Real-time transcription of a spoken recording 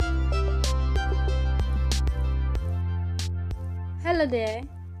Hello there,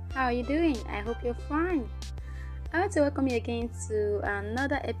 how are you doing? I hope you're fine. I want to welcome you again to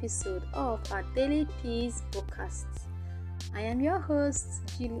another episode of our Daily Peace podcast. I am your host,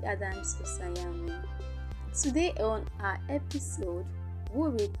 Julie Adams Osayami. Today on our episode,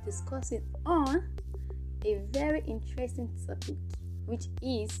 we'll be discussing on a very interesting topic, which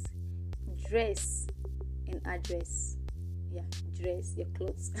is dress and address. Yeah, dress, your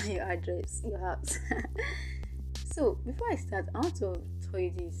clothes, your address, your house. So, before I start, I want to tell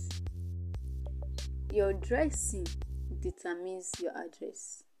you this. Your dressing determines your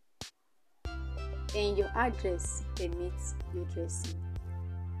address, and your address permits your dressing.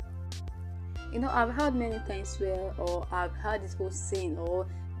 I've heard many times or I've heard this whole saying or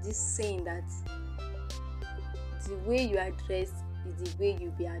this saying that the way you are dressed is the way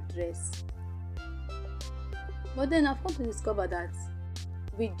you'll be addressed. But then I've come to discover that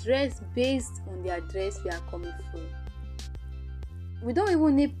we dress based on the address we are coming from. We don't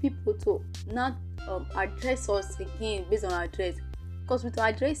even need people to not address us again based on our address, because with our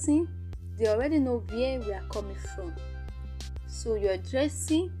addressing, they already know where we are coming from. So your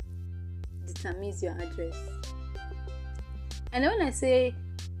dressing determines your address. And when I say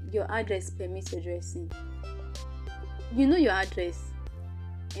your address permits your dressing, you know your address,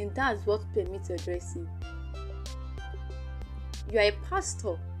 and that's what permits your dressing. You are a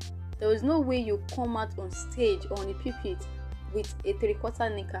pastor. There is no way you come out on stage or on the pulpit with a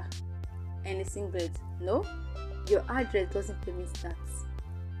 3/4 knicker and a singlet. No, your address doesn't permit that.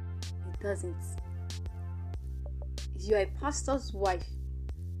 It doesn't. You are a pastor's wife,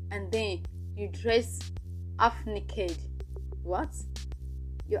 and then you dress half naked. What?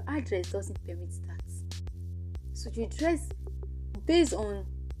 Your address doesn't permit that. So you dress based on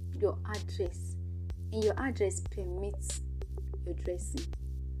your address, and your address permits your dressing.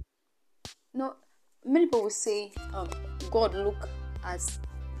 Many people will say God look at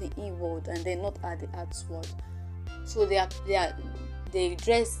the inward and then not at the outward. So they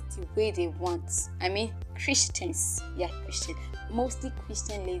dress the way they want. I mean Christians, Christian, mostly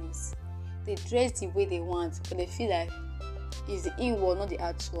Christian ladies. They dress the way they want because they feel like it's the inward, not the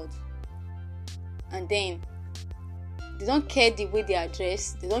outward. And then they don't care the way they are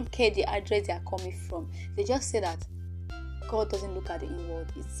dressed. They don't care the address they are coming from. They just say that God doesn't look at the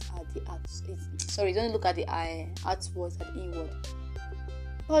inward, it's at the out. He doesn't look at the outward, at the inward.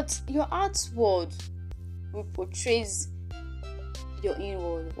 But your outward will portrays your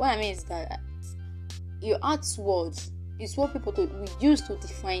inward. What I mean is that your outward is what people will use to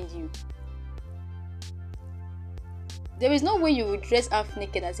define you. There is no way you will dress half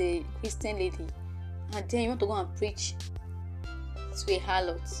naked as a Christian lady and then you want to go and preach to a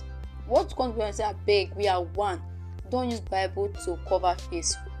harlot. What comes when I say, I beg, we are one. Don't use Bible to cover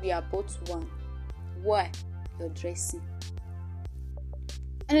face. We are both one. Why? You're dressing.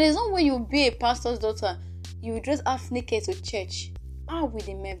 And there's no way you'll be a pastor's daughter. You will dress half naked to church. How will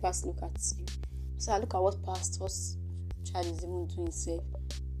the members look at you? So look at what pastor's child is even doing himself.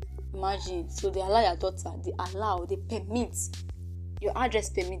 Imagine. So they allow your daughter. They permit. Your address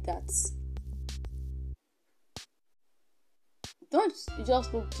permit that. Don't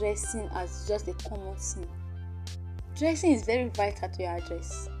just look dressing as just a common thing. Dressing is very vital to your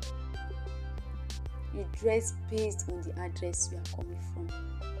address. You dress based on the address you are coming from.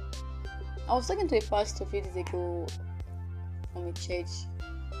 I was talking to a pastor a few days ago from a church,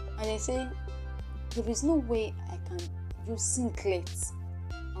 and they say there is no way I can use singlets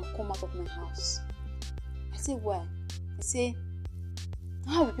and come out of my house. I say why? They say,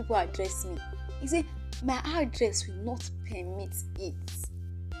 how will people address me? He say, my address will not permit it.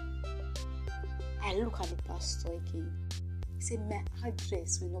 I look at the pastor again. He said, my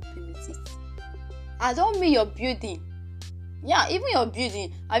address will not permit it. I don't mean your building. Yeah, even your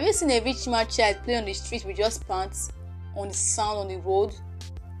building. Have you seen a rich man child play on the street with just pants on the sand on the road?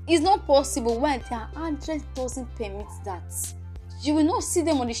 It's not possible when their address doesn't permit that. You will not see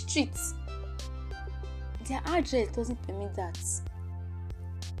them on the streets. Their address doesn't permit that.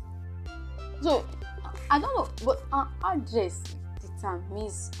 So, I don't know, but our address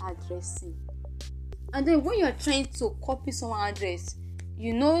determines addressing. And then when you're trying to copy someone's address,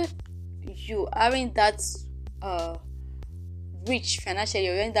 you aren't that rich financially,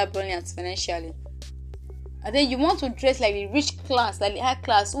 you aren't that brilliant financially. And then you want to dress like the rich class, like the high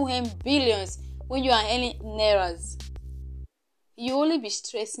class who earn billions when you are earning nairas. You only be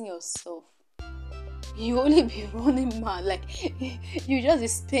stressing yourself. You only be running mad. Like you just be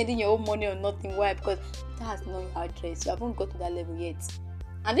spending your own money on nothing. Why? Because that's not your address. You haven't got to that level yet.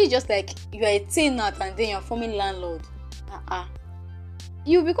 And it's just like you are a tenant and then you're forming landlord.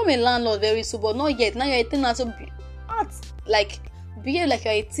 You become a landlord very soon, but not yet. Now you're a tenant, so act like Behave like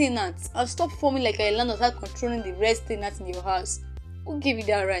you're a tenant and stop forming like you're a landlord, start controlling the rest tenants in your house. Who gave you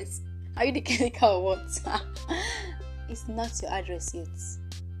that right? Are you the chemical or what? It's not your address yet.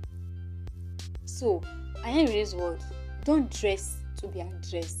 So, I end with this word. Don't dress to be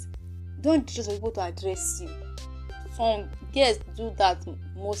addressed. Don't dress for people to address you. Some girls do that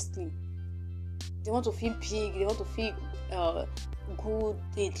mostly. They want to feel big, they want to feel good,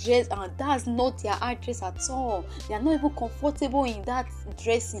 they dress, and that's not their address at all. They are not even comfortable in that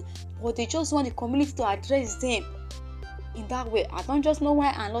dressing, but they just want the community to address them in that way. I don't just know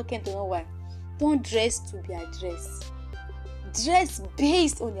why, and not can to know why. Don't dress to be addressed. Dress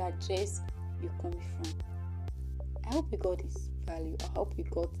based on the address you're coming from. I hope you got this value. I hope you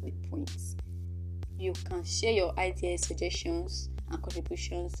got the points. You can share your ideas, suggestions, and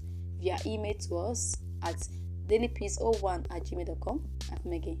contributions via email to us at dailypeace01@gmail.com. I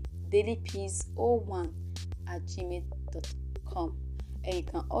come again, dailypeace01@gmail.com. And you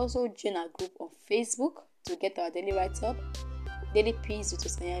can also join our group on Facebook to get our daily write-up, Daily Peace with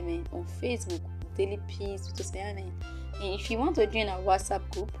Osayame on Facebook, Daily Peace with Osayame. And if you want to join our WhatsApp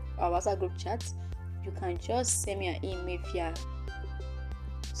group chat, you can just send me an email via.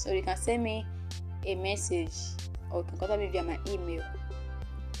 So you can send me a message or you can contact me via my email.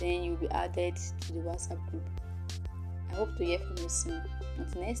 Then you'll be added to the WhatsApp group. I hope to hear from you soon.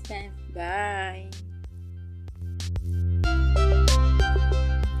 Until next time, bye.